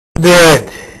Do it.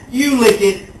 You lick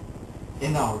it,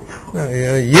 and I'll record. No,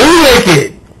 you lick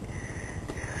it.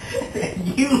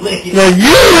 You lick it. No,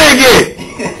 you lick it.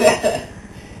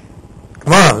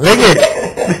 Come on, lick it.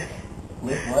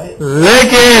 Lick what?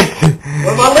 Lick it.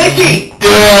 What am I licking? Do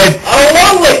it. I don't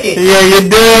want to lick it. Yeah, you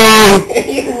do.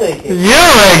 You lick it. You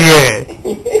lick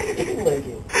it. You lick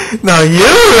it. No, you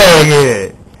lick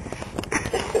it.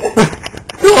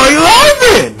 Why are you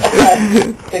laughing? I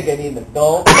think I need an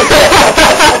adult.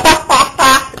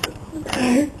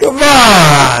 Come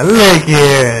on, lick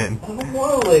it. I don't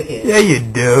want to lick it. Yeah, you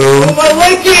do. What am I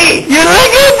licking? You're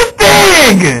licking the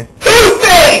thing. Two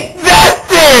things! That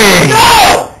thing.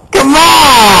 No! Come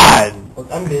on. Look,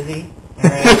 I'm busy.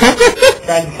 Alright?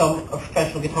 Trying to become a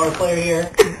professional guitar player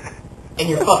here. And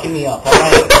you're fucking me up,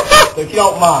 alright? So if you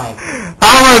don't mind.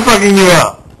 How am I fucking you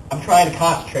up? I'm trying to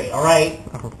concentrate, alright?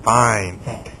 Oh, fine.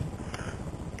 Thanks.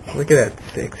 Look at that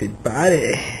sexy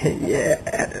body. Yeah.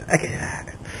 Look at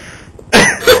that.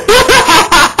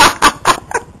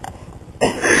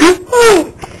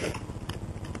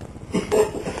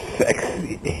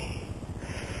 Sexy.